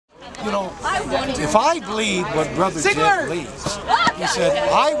know, if I believed what Brother Jed believes, he said,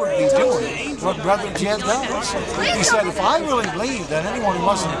 I would be doing what Brother Jed does. He said, if I really believed that anyone who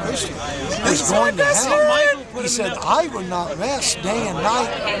wasn't a Christian was going to hell, he said, I would not rest day and night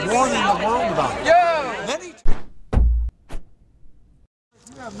warning the world about it. Then he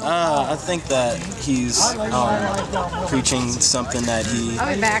I think that he's preaching something that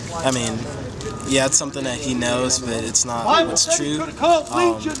I mean, yeah, it's something that he knows, but it's not what's true.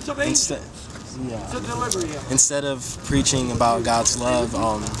 Instead of preaching about God's love,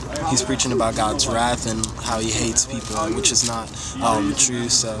 he's preaching about God's wrath and how he hates people, which is not true.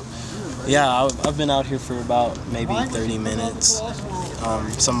 So, yeah, I've been out here for about maybe 30 minutes.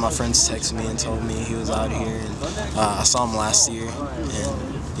 Some of my friends texted me and told me he was out here, and I saw him last year,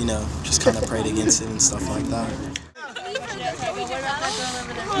 and, you know, just kind of prayed against it and stuff like that.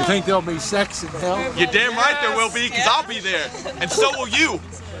 You think there'll be sex in hell? You're damn right there will be, because I'll be there, and so will you.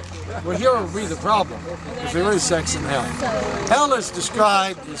 Well, here will be the problem, if there is sex in hell. Hell is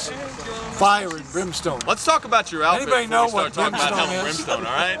described as fire and brimstone. Let's talk about your outfit Anybody know before we start what talking about brimstone hell and is? brimstone,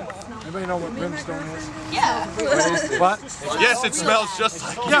 all right? Anybody know what brimstone is? Yeah. What? Yes, it smells just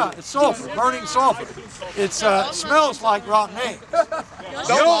like you. Yeah, it's sulfur, burning sulfur. It smells like rotten eggs.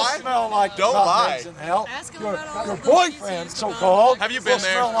 Don't You don't lie. smell like Don't rotten lie. eggs in hell. Your boyfriend, so-called, Have you been will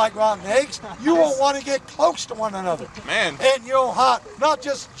there? smell like rotten eggs. You won't want to get close to one another. Man. And you'll have not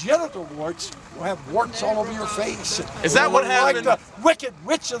just genital warts, you'll have warts all over your face. Is that what You'll happened? Like the Wicked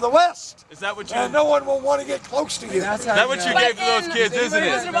Witch of the West. Is that what you? And no one will want to get close to you. Is that what you gave to those kids, isn't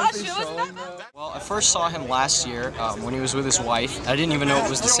it? Well, I first saw him last year when he was with his wife. I didn't even know it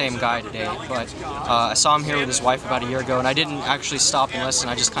was the same guy today, but I saw him here with his wife about a year ago, and I didn't actually stop and listen.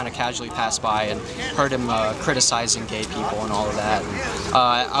 I just kind of casually passed by and heard him criticizing gay people and all of that. And,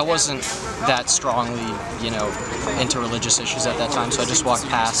 I wasn't that strongly, you know, into religious issues at that time, so I just walked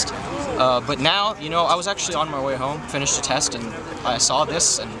past. But now, you know, I was actually on my way home, finished a test, and I saw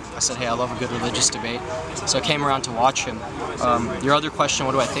this, and I said, hey, I love a good religious debate. So I came around to watch him. Your other question,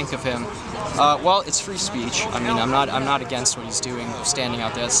 what do I think of him? Well, it's free speech. I mean, I'm not against what he's doing, standing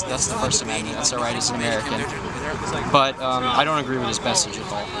out there. That's the First Amendment. That's our right as an American. But I don't agree with his message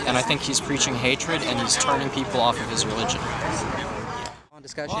at all. And I think he's preaching hatred, and he's turning people off of his religion.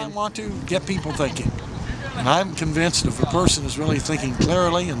 Well, I want to get people thinking. And I'm convinced if a person is really thinking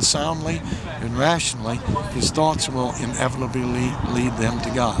clearly and soundly and rationally, his thoughts will inevitably lead them to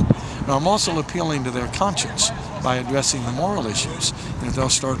God. Now, I'm also appealing to their conscience by addressing the moral issues. And if they'll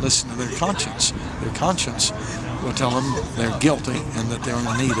start listening to their conscience will tell them they're guilty and that they're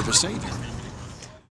in need of a Savior.